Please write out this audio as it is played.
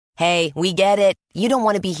Hey, we get it. You don't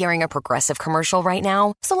want to be hearing a Progressive commercial right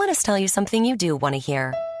now, so let us tell you something you do want to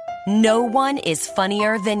hear. No one is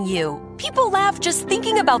funnier than you. People laugh just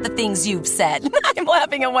thinking about the things you've said. I'm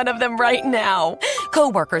laughing at one of them right now.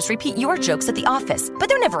 Coworkers repeat your jokes at the office, but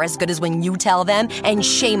they're never as good as when you tell them, and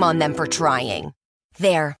shame on them for trying.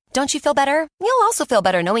 There. Don't you feel better? You'll also feel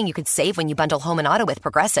better knowing you could save when you bundle home and auto with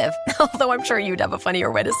Progressive. Although I'm sure you'd have a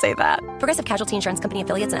funnier way to say that. Progressive Casualty Insurance Company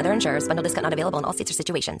affiliates and other insurers. Bundle discount not available in all states or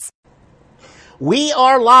situations. We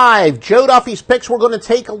are live. Joe Duffy's Picks. We're going to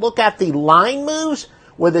take a look at the line moves,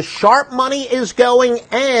 where the sharp money is going,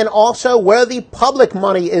 and also where the public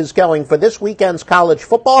money is going for this weekend's college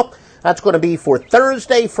football. That's going to be for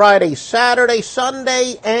Thursday, Friday, Saturday,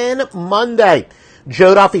 Sunday, and Monday.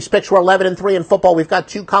 Joe Duffy's Picks. We're 11-3 in football. We've got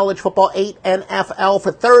 2 college football, 8 NFL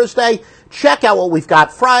for Thursday. Check out what we've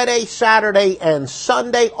got Friday, Saturday, and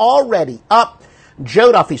Sunday already up.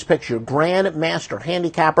 Joe Duffy's Picks, your Grand Master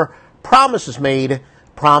Handicapper. Promises made,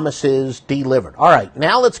 promises delivered. All right,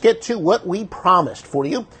 now let's get to what we promised for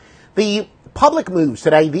you. The public moves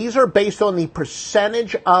today, these are based on the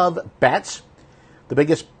percentage of bets. The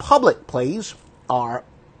biggest public plays are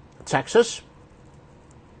Texas,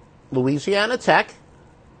 Louisiana Tech,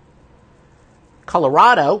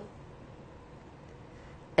 Colorado,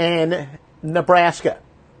 and Nebraska.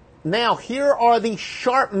 Now, here are the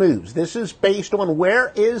sharp moves. This is based on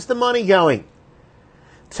where is the money going.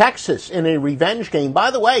 Texas in a revenge game. By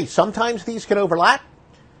the way, sometimes these can overlap.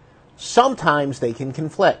 Sometimes they can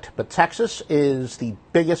conflict. But Texas is the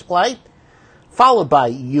biggest play, followed by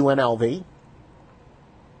UNLV,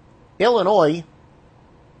 Illinois,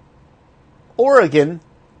 Oregon,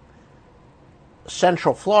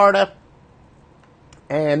 Central Florida,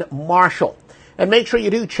 and Marshall. And make sure you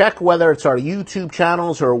do check whether it's our YouTube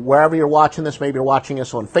channels or wherever you're watching this. Maybe you're watching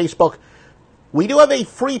us on Facebook. We do have a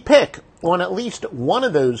free pick on at least one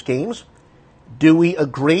of those games. Do we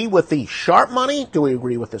agree with the sharp money? Do we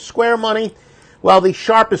agree with the square money? Well, the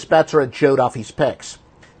sharpest bets are at Joe Duffy's Picks.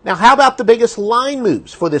 Now, how about the biggest line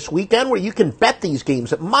moves for this weekend, where you can bet these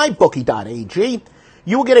games at mybookie.ag?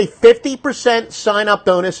 You will get a 50% sign-up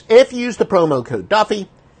bonus if you use the promo code Duffy.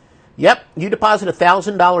 Yep, you deposit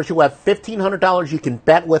 $1,000, you'll have $1,500 you can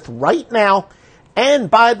bet with right now. And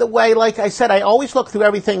by the way, like I said, I always look through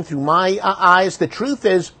everything through my eyes. The truth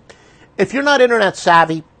is, if you're not internet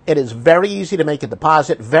savvy, it is very easy to make a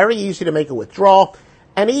deposit, very easy to make a withdrawal.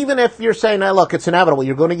 And even if you're saying, now look, it's inevitable,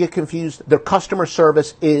 you're going to get confused, their customer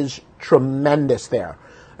service is tremendous there.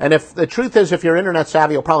 And if the truth is, if you're internet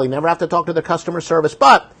savvy, you'll probably never have to talk to the customer service.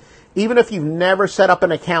 But even if you've never set up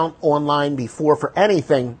an account online before for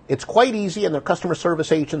anything, it's quite easy, and their customer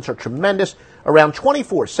service agents are tremendous, around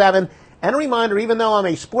 24/7. And a reminder, even though I'm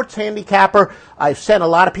a sports handicapper, I've sent a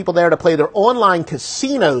lot of people there to play their online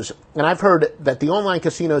casinos. And I've heard that the online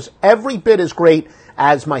casinos, every bit as great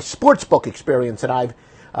as my sportsbook experience, that I've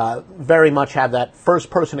very much have that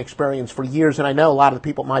first-person experience for years. And I know a lot of the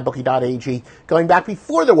people at mybookie.ag, going back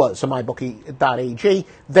before there was a mybookie.ag,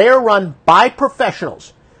 they're run by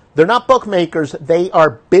professionals. They're not bookmakers. They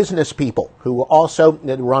are business people who also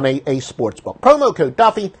run a sports book. Promo code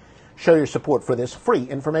Duffy. Show your support for this free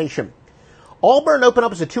information. Auburn opened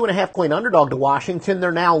up as a 2.5-point underdog to Washington.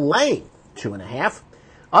 They're now laying 2.5.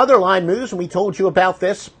 Other line moves, and we told you about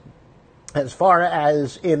this as far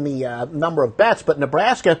as in the number of bets, but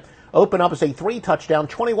Nebraska opened up as a 3-touchdown,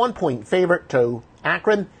 21-point favorite to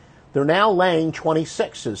Akron. They're now laying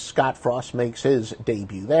 26 as Scott Frost makes his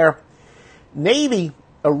debut there. Navy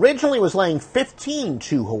originally was laying 15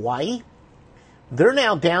 to Hawaii. They're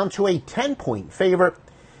now down to a 10-point favorite.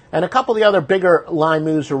 And a couple of the other bigger line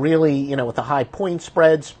moves are really, with the high point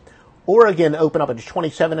spreads. Oregon opened up as a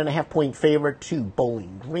 27.5-point favorite to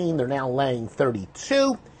Bowling Green. They're now laying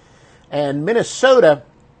 32. And Minnesota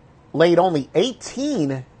laid only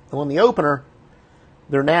 18 on the opener.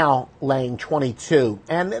 They're now laying 22.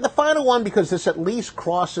 And the final one, because this at least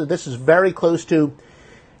crosses, this is very close to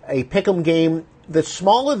a pick'em game. The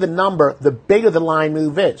smaller the number, the bigger the line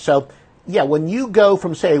move is. So, yeah, when you go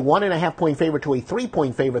from, say, a 1.5-point favorite to a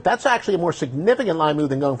 3-point favorite, that's actually a more significant line move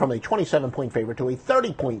than going from a 27-point favorite to a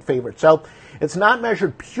 30-point favorite. So it's not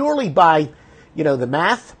measured purely by, the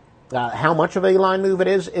math, how much of a line move it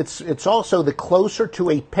is. It's also the closer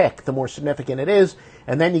to a pick, the more significant it is.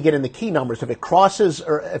 And then you get in the key numbers. If it crosses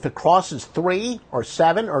 3 or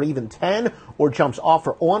 7 or even 10 or jumps off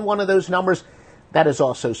or on one of those numbers, that is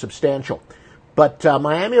also substantial. But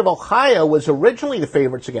Miami of Ohio was originally the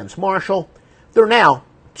favorites against Marshall. They're now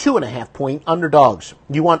 2.5-point underdogs.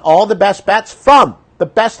 You want all the best bets from the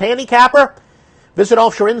best handicapper? Visit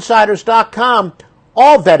offshoreinsiders.com.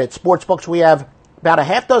 All vetted sportsbooks. We have about a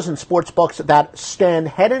half dozen sports books that stand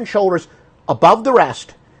head and shoulders above the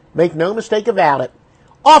rest. Make no mistake about it.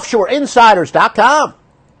 OffshoreInsiders.com.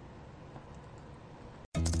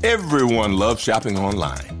 Everyone loves shopping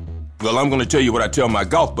online. Well, I'm going to tell you what I tell my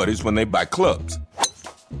golf buddies when they buy clubs.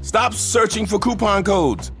 Stop searching for coupon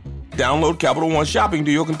codes. Download Capital One Shopping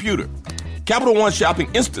to your computer. Capital One Shopping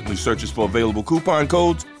instantly searches for available coupon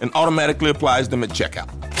codes and automatically applies them at checkout.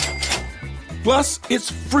 Plus, it's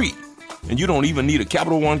free, and you don't even need a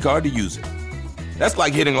Capital One card to use it. That's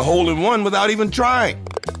like hitting a hole-in-one without even trying.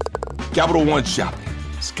 Capital One Shopping.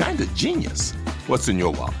 It's kind of genius. What's in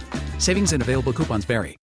your wallet? Savings and available coupons vary.